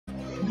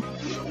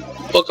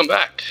Welcome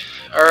back.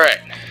 Alright,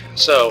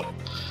 so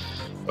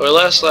where we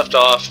last left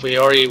off, we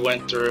already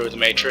went through the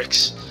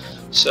Matrix.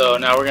 So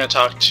now we're going to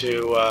talk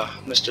to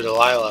Mr.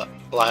 Delilah,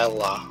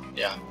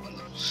 yeah,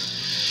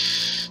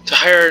 to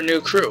hire a new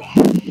crew.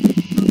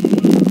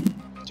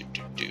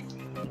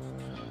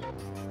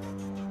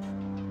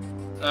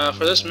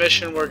 For this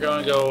mission, we're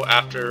going to go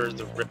after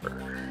the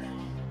Ripper.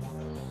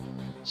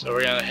 So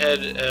we're going to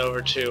head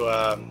over to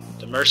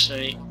the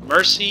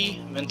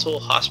Mercy Mental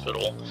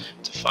Hospital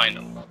to find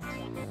him.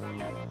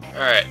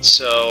 Alright,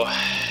 so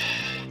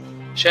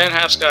Shannon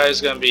Half-Sky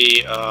is going to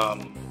be,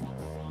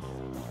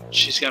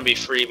 she's going to be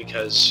free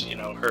because, you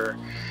know, her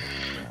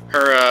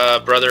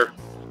brother,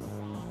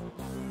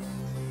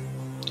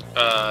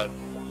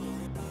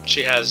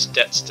 she has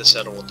debts to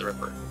settle with the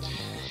Ripper.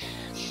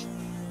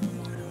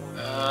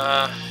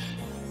 I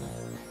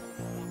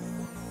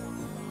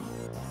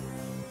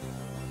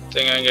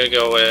think I'm going to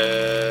go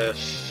with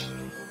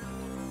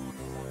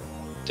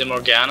De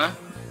Morgana,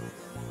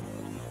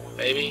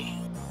 maybe.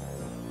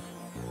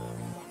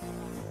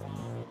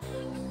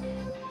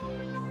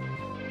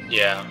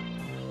 Yeah.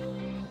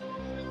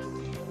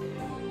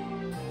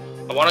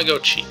 I want to go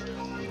cheap.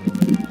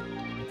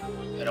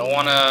 I don't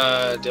want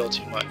to deal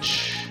too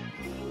much.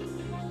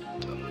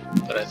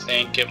 But I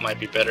think it might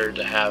be better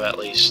to have at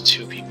least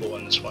 2 people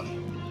in this one.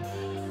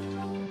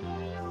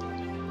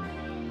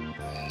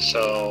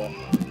 So,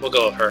 we'll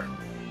go with her.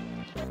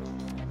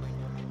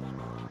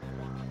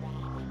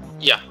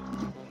 Yeah,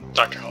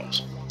 Dr.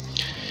 Holmes.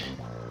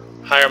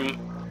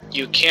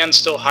 You can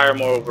still hire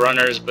more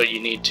runners, but you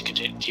need to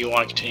continue. Do you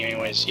want to continue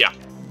anyways? Yeah.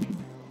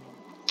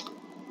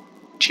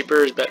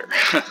 Cheaper is better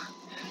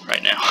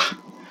right now.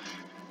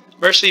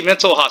 Mercy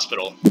Mental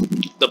Hospital.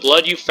 The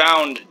blood you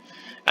found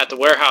at the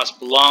warehouse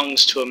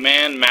belongs to a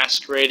man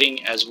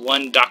masquerading as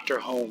one Dr.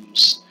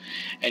 Holmes,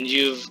 and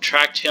you've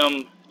tracked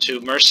him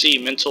to Mercy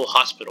Mental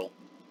Hospital,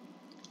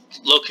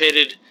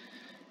 located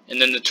in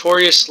the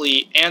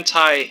notoriously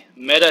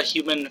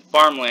anti-meta-human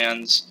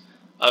farmlands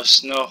of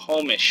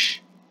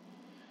Snohomish.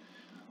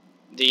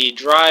 The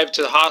drive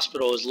to the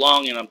hospital is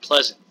long and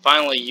unpleasant.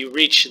 Finally, you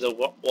reach the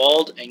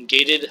walled and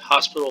gated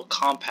hospital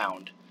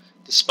compound.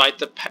 Despite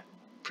the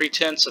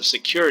pretense of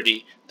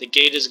security, the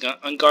gate is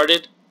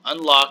unguarded,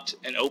 unlocked,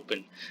 and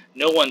open.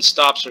 No one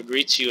stops or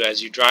greets you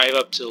as you drive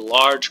up to the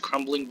large,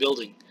 crumbling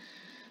building.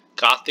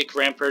 Gothic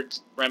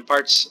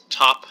ramparts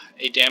top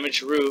a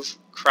damaged roof,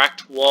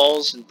 cracked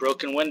walls, and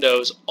broken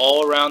windows.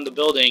 All around the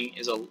building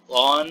is a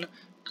lawn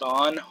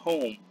gone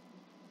home.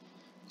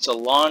 It's a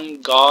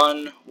lawn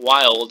gone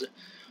wild.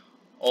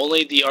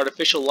 Only the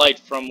artificial light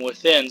from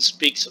within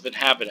speaks of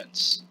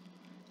inhabitants.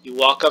 You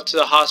walk up to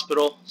the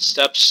hospital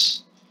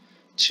steps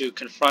to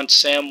confront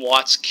Sam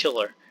Watt's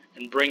killer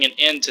and bring an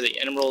end to the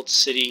Emerald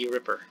City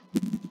Ripper.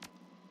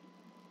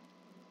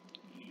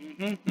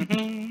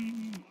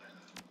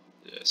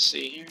 Let's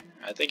see here.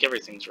 I think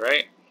everything's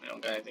right. We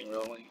don't got anything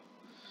really.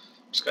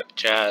 Just got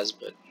jazz,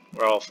 but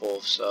we're all full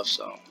of stuff,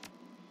 so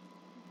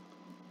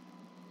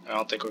I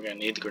don't think we're going to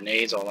need the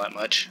grenades all that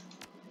much.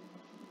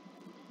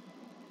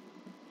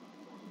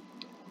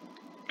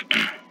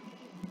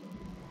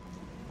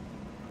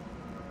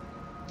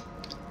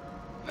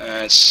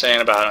 It's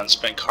saying about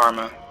unspent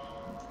karma,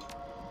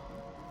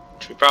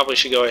 which we probably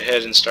should go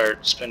ahead and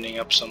start spending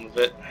up some of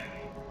it.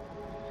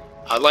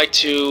 I'd like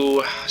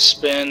to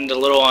spend a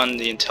little on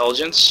the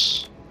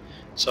intelligence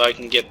so I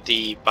can get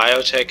the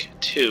biotech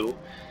 2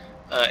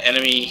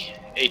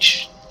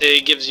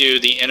 it gives you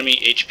the enemy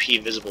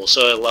HP visible,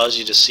 so it allows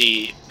you to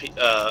see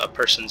a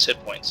person's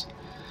hit points.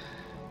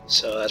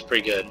 So that's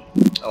pretty good.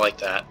 I like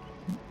that.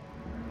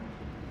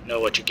 Know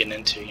what you're getting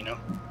into, you know.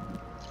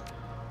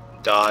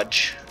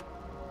 Dodge.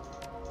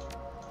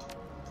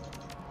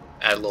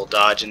 Add a little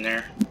dodge in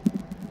there.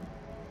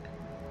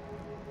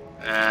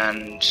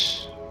 And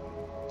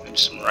maybe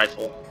some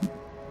rifle.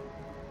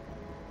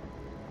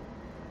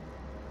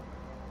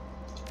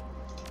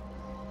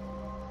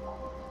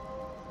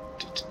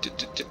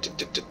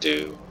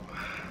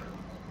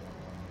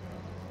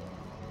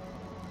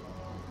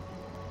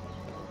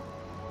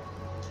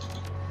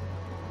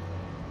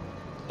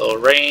 Low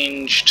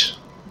ranged.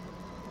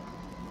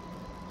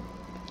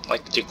 I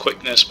like to do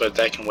quickness, but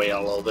that can wait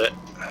on a little bit.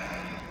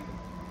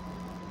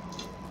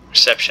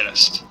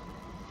 Receptionist.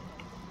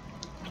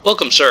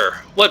 Welcome,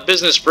 sir. What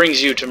business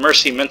brings you to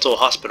Mercy Mental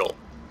Hospital?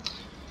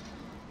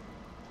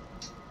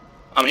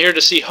 I'm here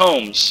to see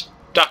Holmes.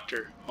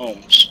 Dr.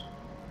 Holmes.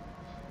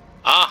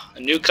 Ah, a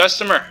new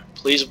customer.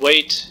 Please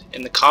wait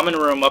in the common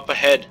room up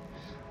ahead.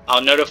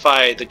 I'll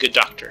notify the good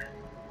doctor.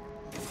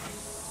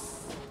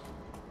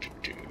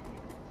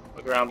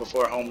 Look around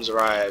before Holmes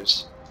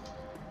arrives.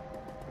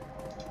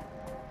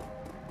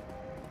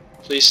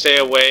 Please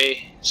stay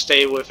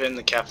within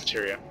the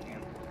cafeteria.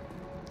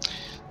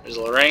 There's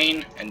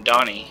Lorraine and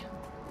Donnie.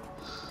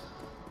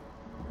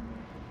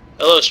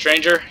 Hello,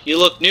 stranger. You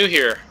look new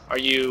here. Are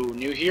you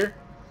new here?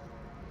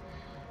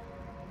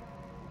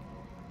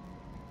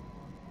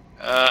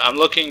 I'm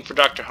looking for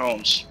Dr.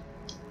 Holmes.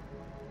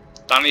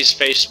 Donnie's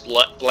face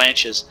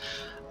blanches.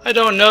 I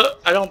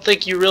don't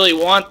think you really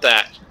want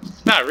that.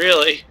 Not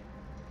really.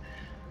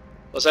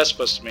 What's that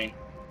supposed to mean?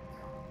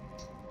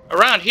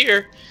 Around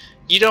here,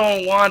 you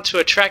don't want to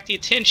attract the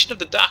attention of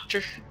the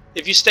doctor.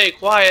 If you stay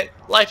quiet,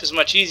 life is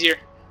much easier.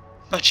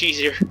 Much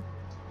easier.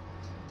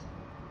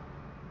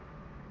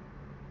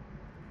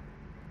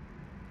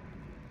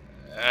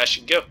 I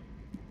should go.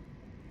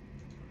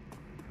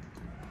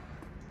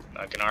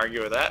 Not gonna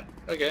argue with that.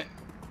 Okay.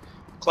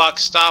 Clock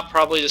stopped,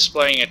 probably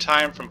displaying a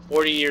time from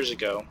 40 years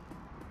ago.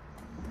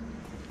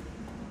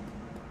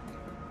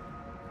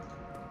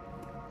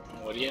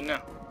 What do you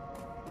know?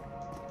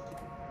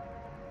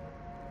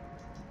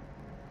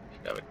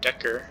 Should have a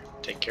Decker.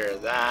 Take care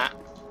of that.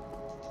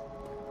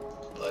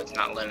 But it's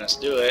not letting us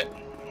do it.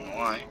 I don't know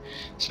why.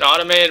 It's an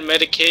automated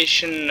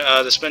medication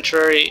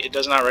dispensary. It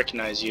does not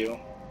recognize you.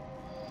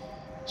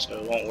 So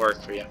it won't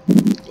work for you.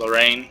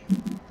 Lorraine.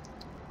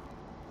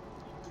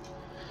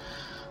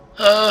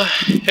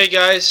 Hey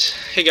guys.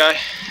 Hey guy.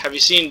 Have you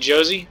seen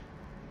Josie?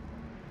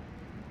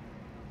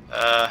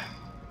 I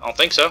don't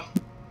think so.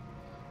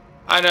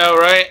 I know,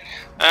 right?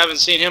 I haven't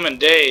seen him in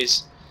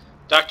days.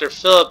 Dr.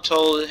 Phillip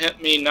told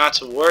me not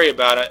to worry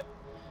about it.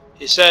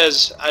 He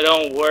says I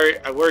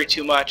worry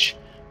too much,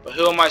 but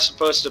who am I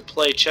supposed to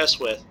play chess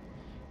with?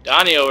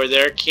 Donnie over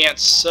there can't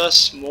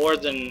suss more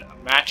than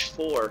match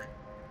 4.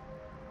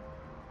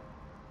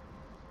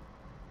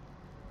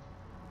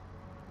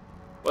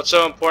 What's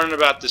so important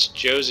about this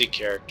Josie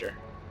character?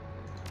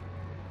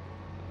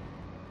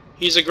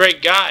 He's a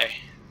great guy.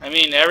 I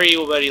mean,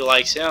 everybody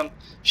likes him.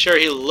 Sure,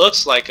 he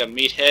looks like a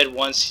meathead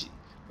once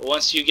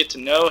you get to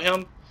know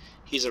him.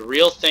 He's a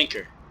real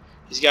thinker.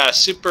 He's got a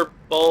Super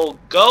Bowl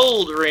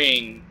gold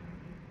ring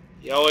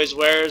he always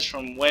wears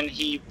from when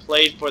he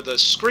played for the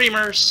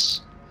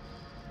Screamers.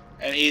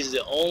 And he's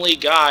the only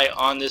guy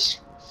on this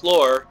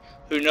floor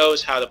who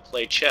knows how to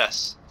play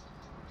chess.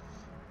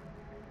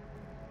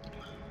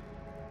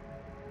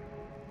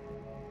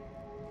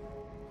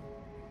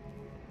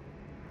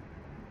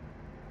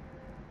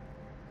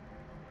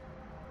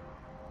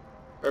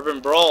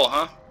 Urban Brawl,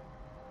 huh?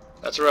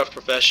 That's a rough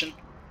profession.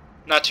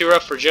 Not too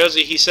rough for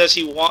Josie. He says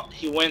he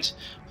went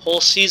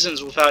whole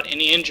seasons without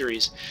any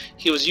injuries.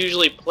 He was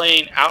usually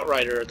playing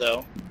Outrider,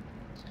 though.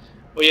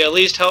 Will you at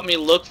least help me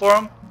look for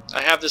him?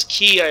 I have this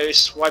key I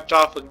swiped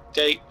off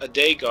a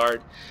day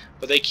guard,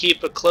 but they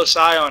keep a close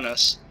eye on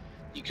us.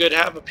 You could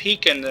have a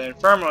peek in the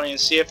infirmary and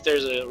see if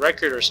there's a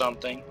record or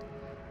something.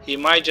 He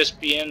might just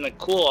be in the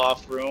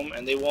cool-off room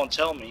and they won't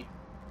tell me.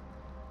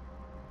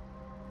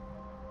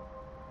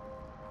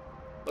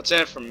 What's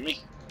in it for me?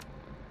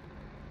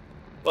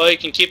 Well, you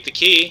can keep the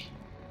key.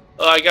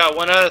 Oh, I got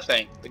one other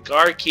thing. The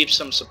guard keeps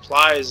some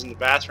supplies in the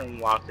bathroom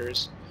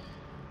lockers.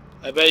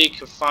 I bet you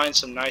could find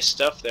some nice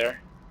stuff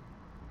there.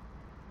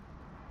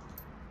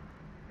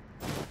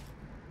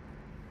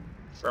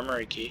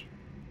 Infirmary key.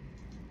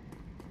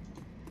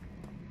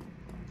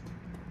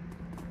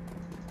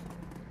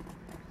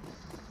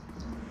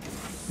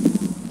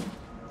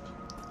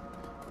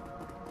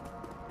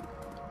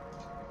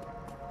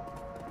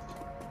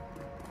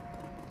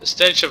 The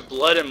stench of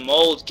blood and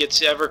mold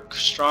gets ever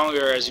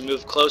stronger as you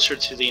move closer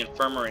to the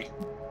infirmary.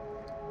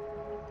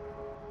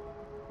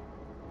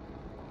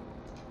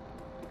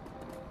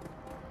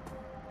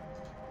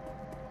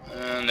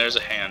 And there's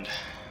a hand.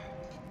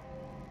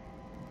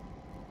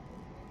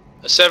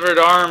 A severed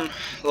arm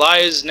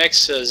lies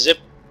next to a zip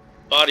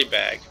body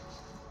bag.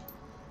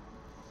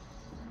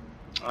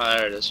 Ah,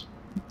 there it is.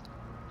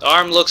 The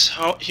arm looks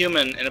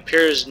human and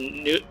appears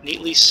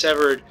neatly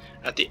severed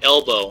at the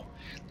elbow.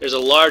 There's a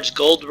large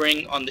gold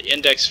ring on the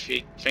index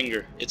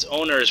finger. Its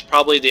owner is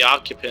probably the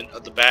occupant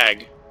of the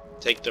bag.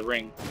 Take the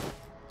ring.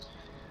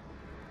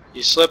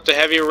 You slip the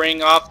heavy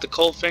ring off the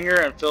cold finger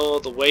and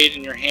feel the weight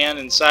in your hand.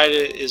 Inside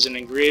it is an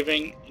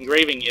engraving.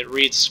 It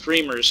reads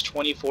Screamers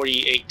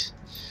 2048.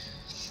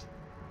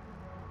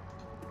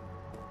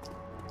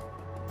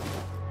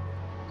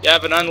 You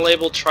have an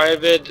unlabeled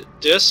Trivid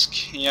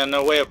disc. You have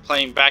no way of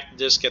playing back the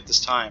disc at this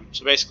time.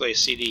 So basically a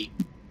CD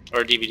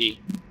or a DVD.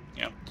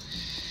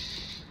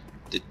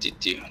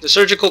 The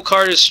surgical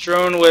cart is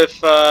strewn with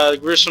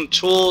gruesome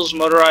tools,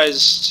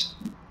 motorized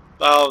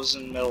valves,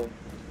 and metal.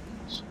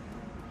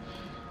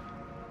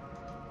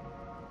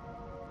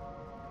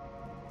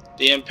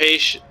 The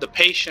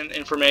patient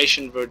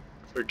information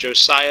for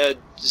Josiah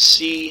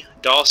C.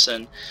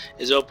 Dawson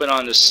is open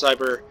on the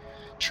cyber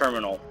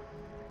terminal.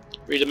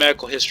 Read the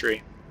medical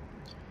history.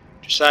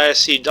 Josiah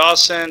C.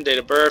 Dawson, date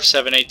of birth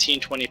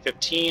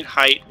 7/18/2015,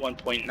 height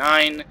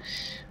 1.9.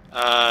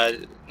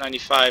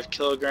 95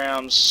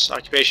 kilograms,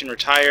 occupation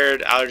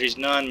retired, allergies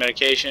none,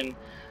 medication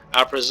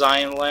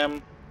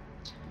alprazolam,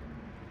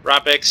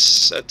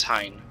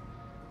 Rapexatine.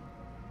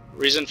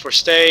 Reason for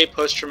stay,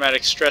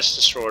 post-traumatic stress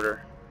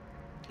disorder,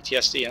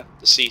 PTSD,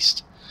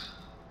 deceased.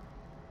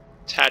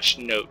 Attached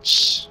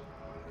notes.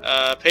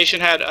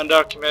 Patient had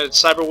undocumented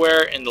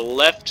cyberware in the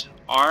left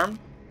arm,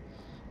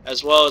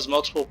 as well as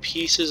multiple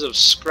pieces of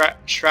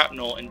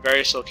shrapnel in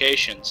various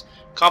locations.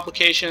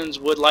 Complications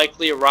would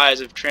likely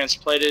arise if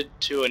transplanted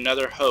to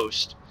another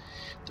host.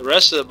 The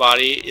rest of the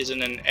body is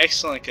in an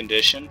excellent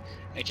condition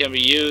and can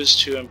be used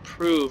to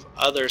improve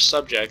other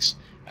subjects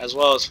as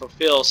well as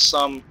fulfill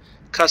some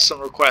custom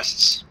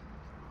requests.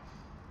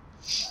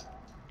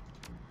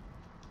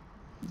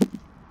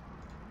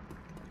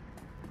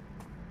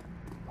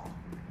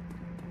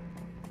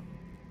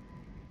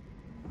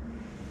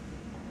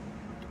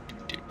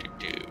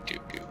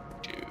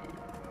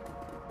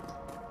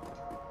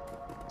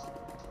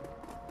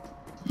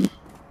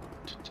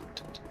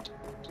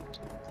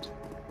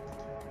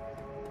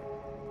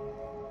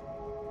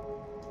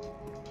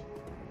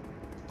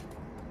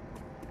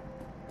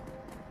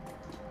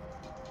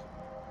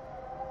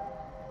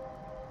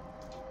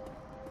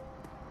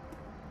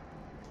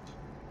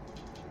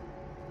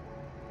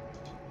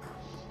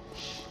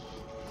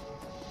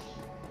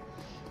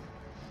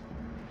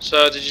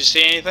 So, did you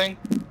see anything?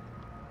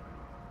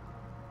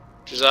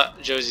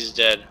 Josie's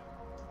dead.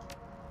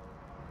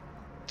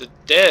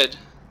 Dead?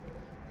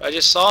 I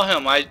just saw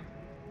him.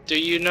 Do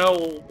you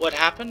know what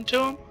happened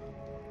to him?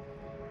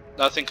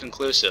 Nothing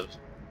conclusive.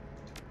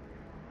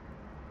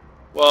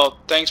 Well,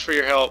 thanks for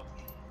your help.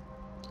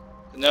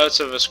 The notes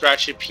of a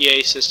scratchy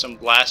PA system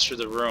blast through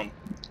the room.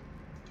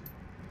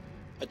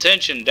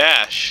 Attention,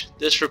 Dash.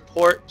 Please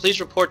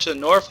report to the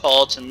North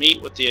Hall to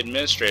meet with the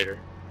administrator.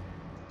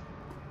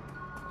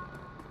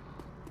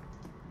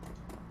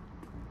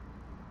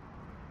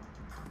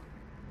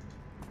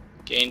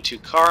 Gain 2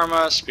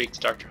 karma, speak to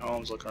Dr.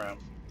 Holmes, look around.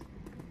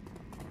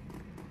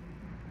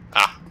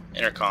 Ah,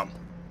 intercom.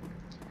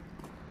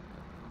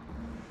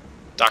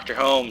 Dr.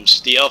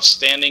 Holmes, the elf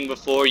standing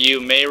before you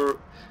may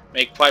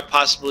quite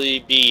possibly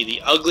be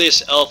the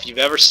ugliest elf you've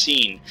ever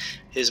seen.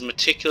 His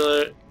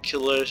meticulously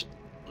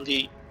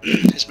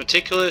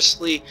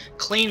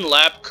clean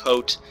lab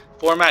coat,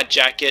 format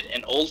jacket,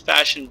 and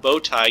old-fashioned bow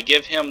tie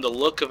give him the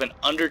look of an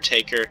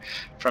undertaker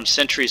from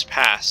centuries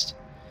past.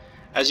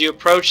 As you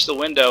approach the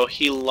window,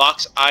 he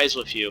locks eyes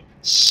with you,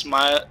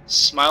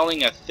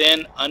 smiling a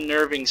thin,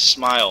 unnerving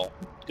smile.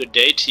 Good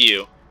day to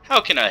you.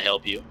 How can I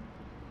help you?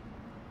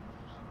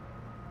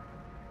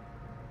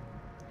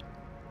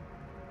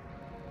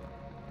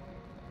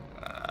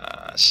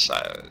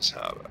 Silence,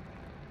 how about...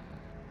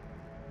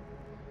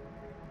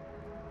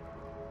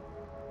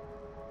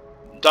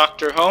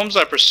 Dr. Holmes,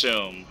 I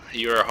presume.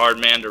 You're a hard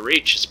man to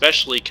reach,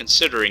 especially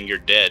considering you're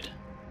dead.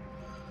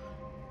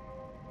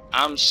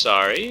 I'm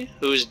sorry,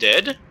 who's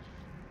dead?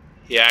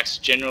 He acts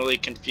genuinely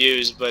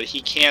confused, but he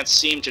can't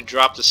seem to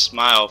drop the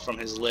smile from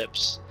his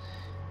lips.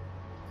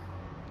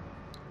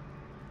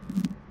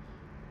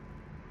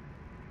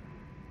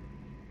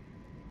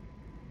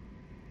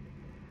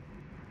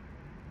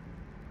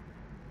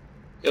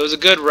 It was a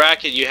good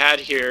racket you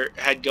had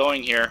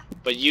going here,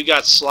 but you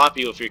got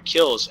sloppy with your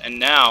kills, and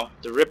now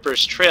the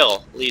Ripper's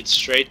trail leads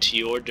straight to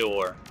your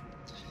door.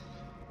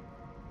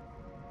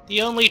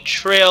 The only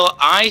trail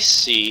I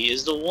see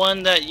is the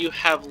one that you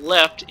have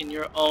left in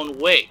your own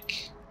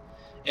wake.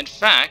 In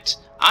fact,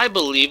 I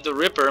believe the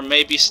Ripper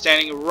may be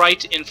standing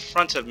right in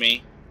front of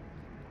me.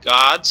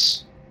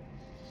 Gods?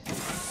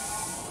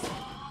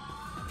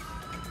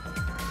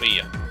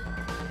 Leah.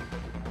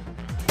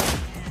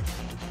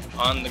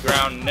 On the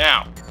ground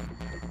now.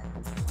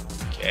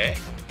 Okay.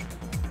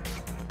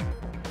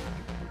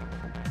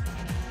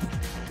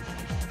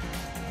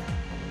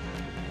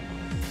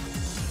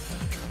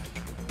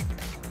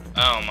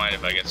 I don't mind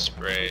if I get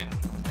sprayed.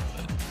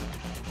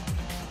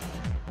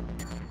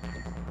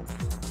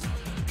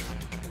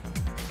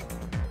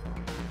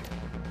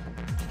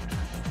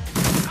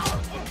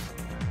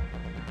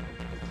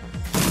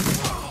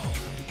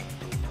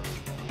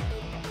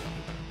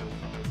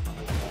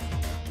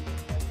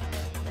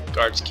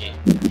 Guard's key.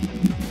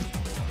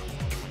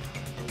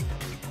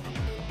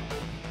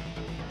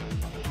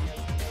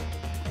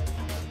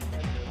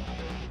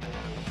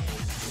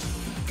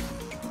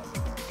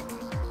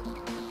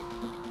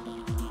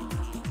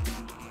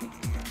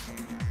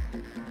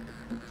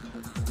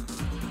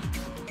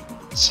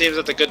 Seems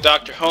that the good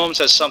Dr. Holmes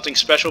has something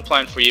special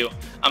planned for you.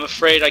 I'm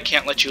afraid I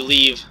can't let you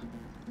leave.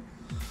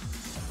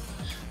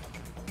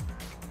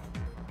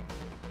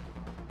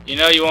 You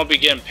know you won't be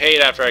getting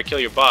paid after I kill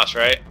your boss,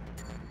 right?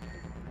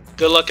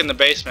 Good luck in the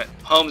basement.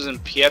 Holmes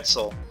and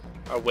Pietzel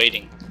are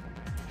waiting.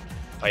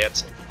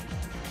 Pietzel.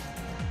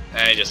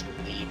 And he just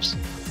leaves.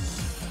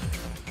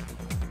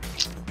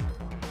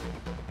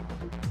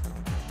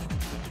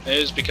 It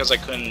was because I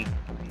couldn't...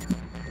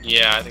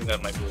 Yeah, I think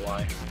that might be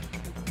why.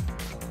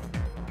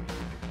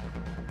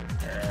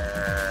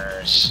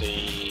 Let's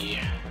see.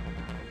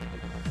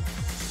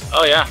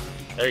 Oh yeah,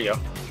 there you go.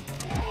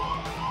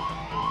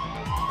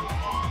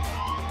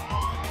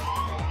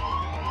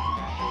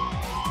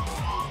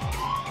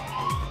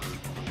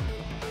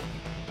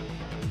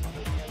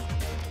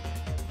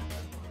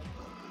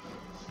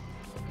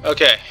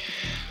 Okay.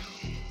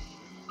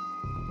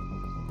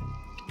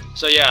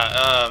 So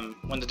yeah,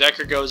 when the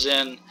Decker goes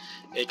in,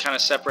 it kind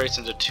of separates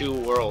into 2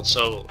 worlds.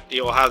 So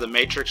you'll have the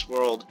Matrix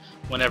world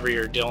whenever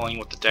you're dealing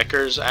with the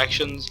Decker's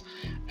actions,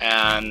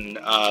 and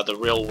the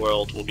real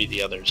world will be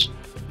the others.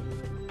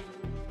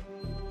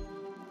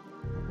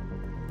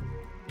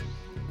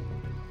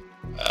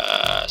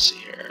 Let's see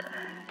here.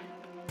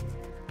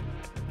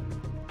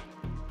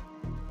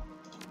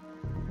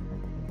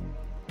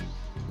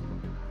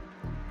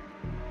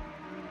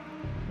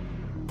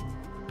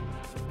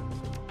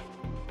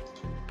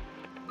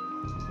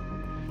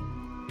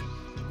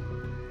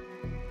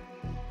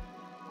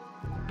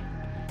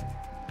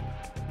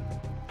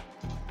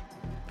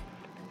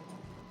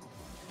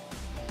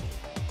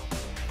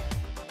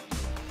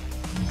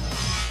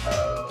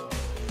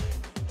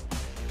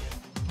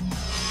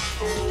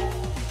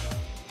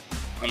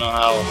 know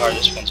how hard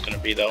this one's gonna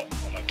be though.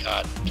 Oh my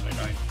god,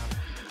 29.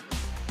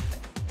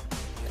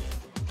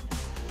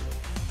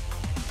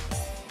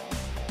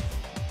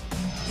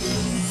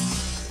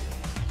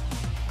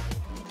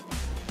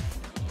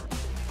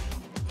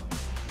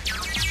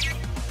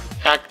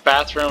 Hacked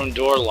bathroom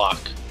door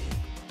lock.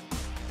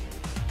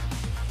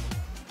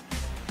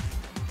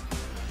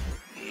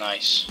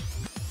 Nice.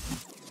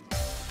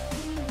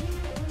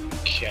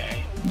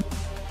 Okay.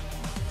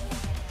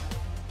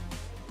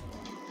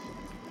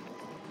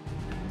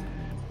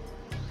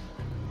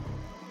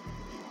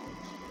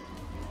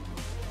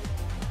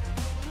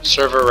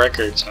 Server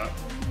records, huh?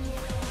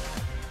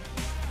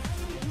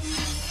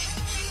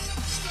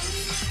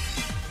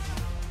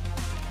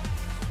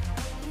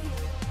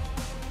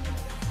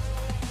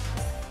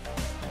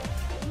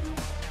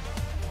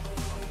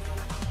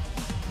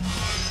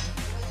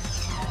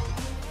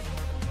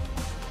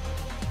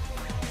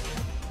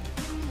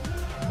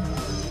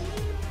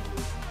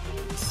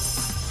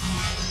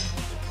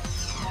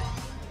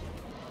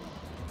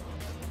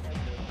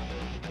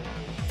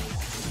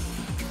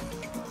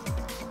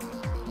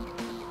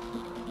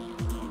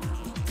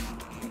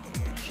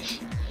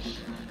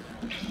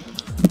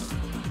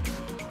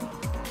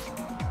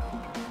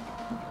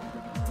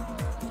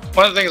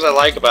 One of the things I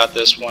like about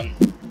this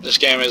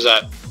game, is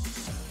that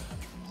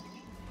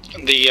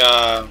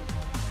the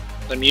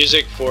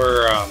music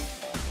for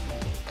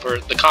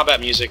the combat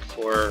music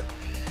for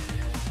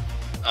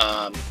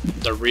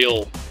the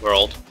real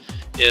world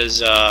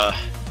is a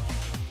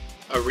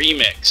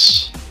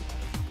remix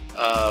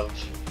of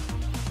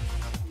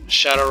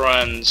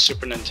Shadowrun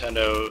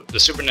the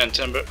Super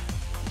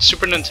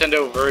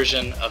Nintendo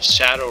version of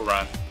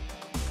Shadowrun.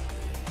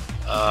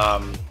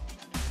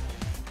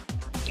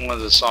 One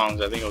of the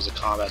songs, I think it was a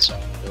combat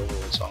song, the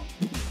Overworld song.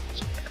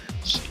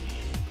 Let's see.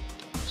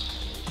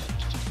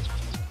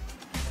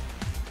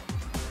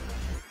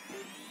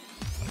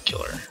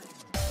 Killer.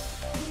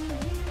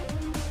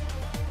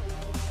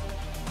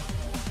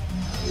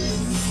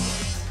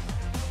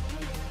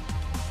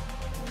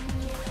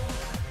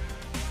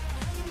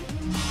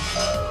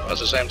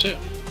 That's the same too.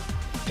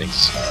 I think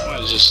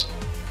it's just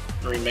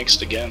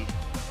remixed again.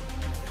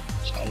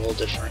 Sound a little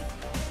different.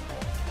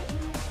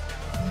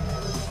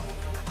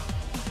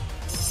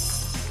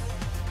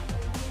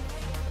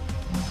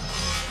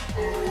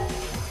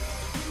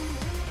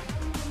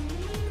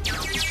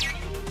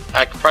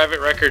 Hack private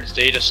records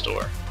data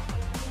store.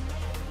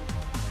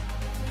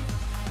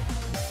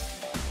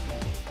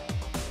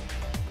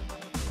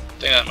 I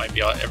think that might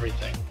be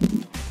everything.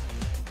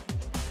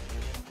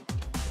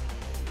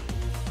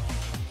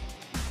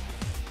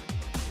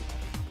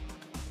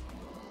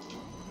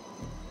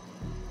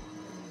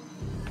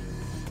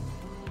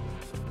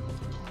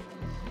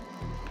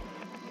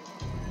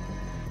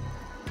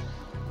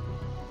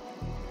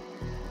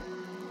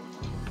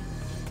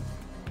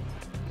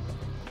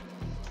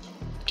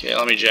 Okay,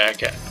 let me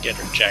get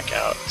her jack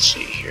out. Let's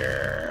see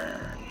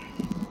here.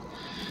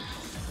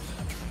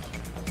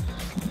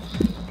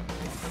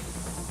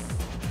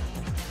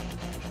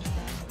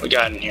 What we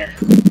got in here?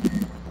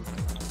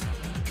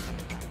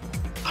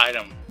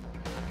 Item.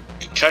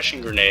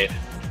 Concussion grenade.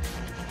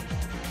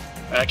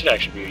 That could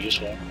actually be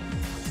useful.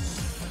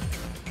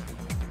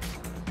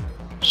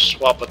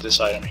 Swap with this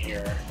item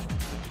here.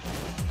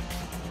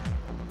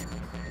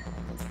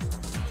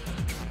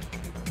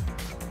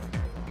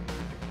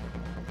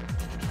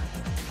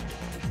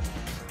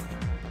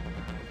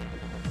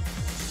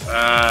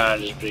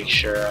 Just make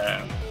sure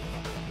I am.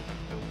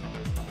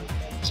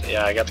 So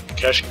yeah, I got the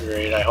concussion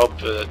grenade. I hope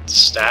the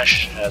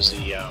stash has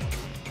the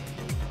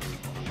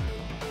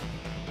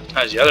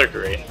other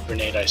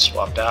grenade I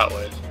swapped out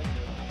with.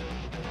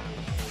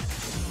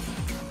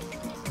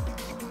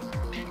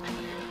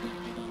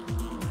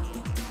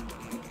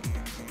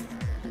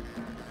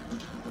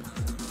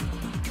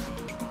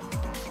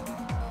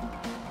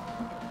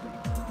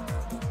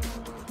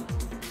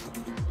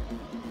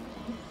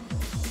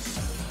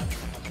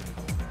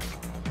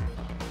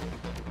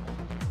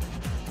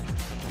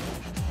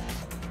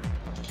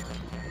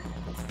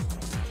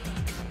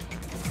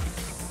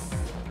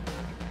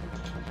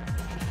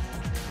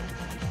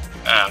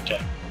 Ah, okay.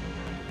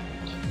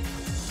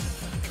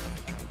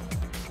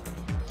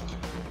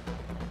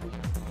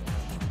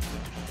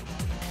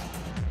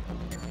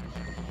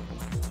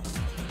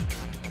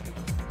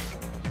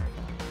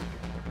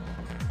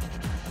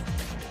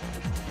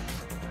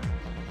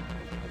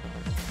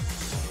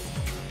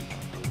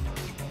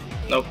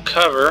 No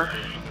cover.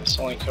 That's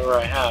the only cover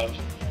I have.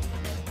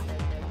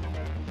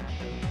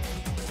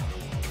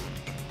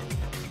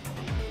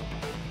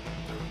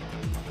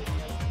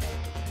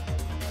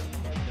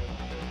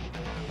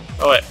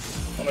 Oh wait,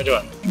 what am I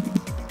doing?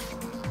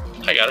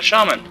 I got a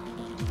shaman.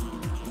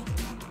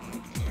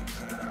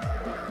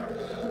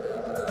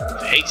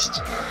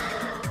 Haste.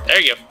 There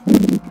you go.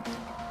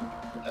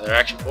 Another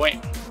action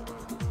point.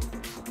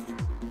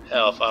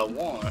 Hell, if I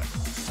want,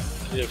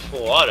 I do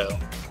full auto.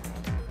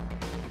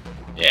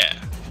 Yeah,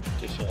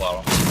 do full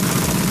auto.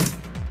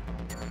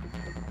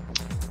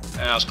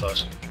 That was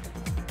close.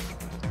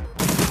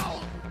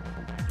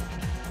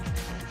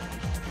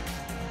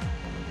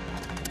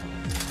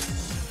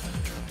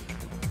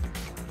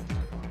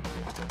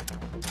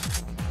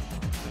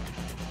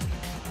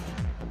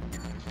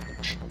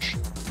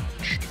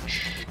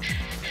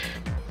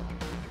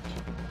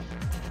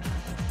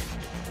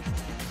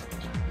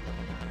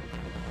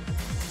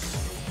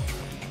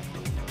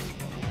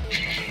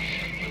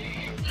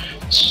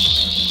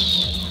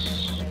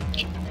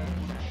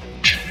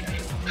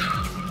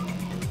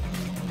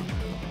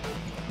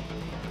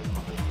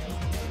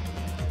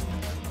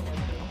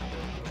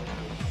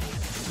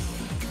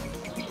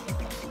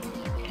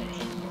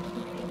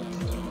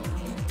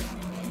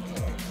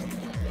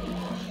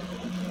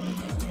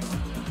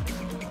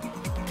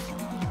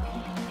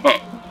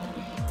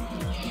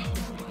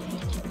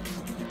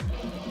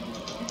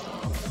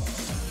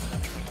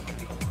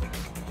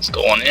 Let's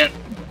go on in.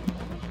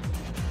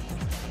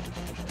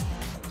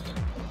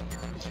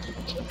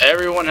 So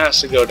everyone has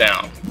to go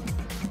down.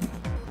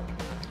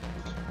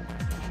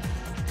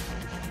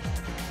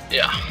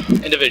 Yeah,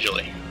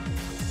 individually.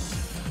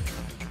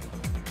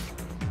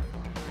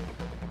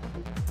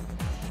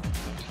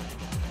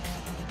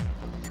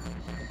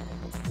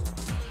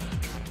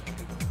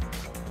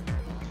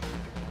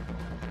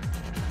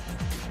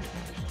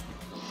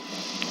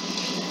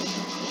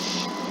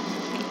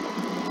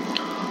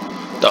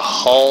 The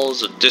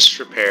halls of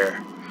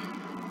disrepair.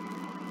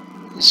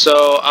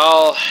 So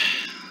I'll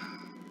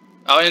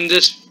end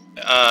this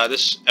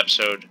this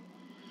episode,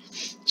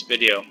 this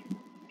video,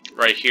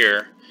 right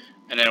here,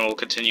 and then we'll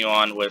continue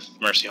on with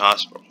Mercy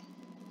Hospital.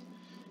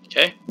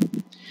 Okay?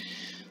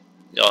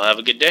 Y'all have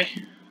a good day.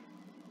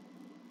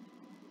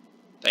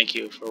 Thank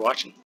you for watching.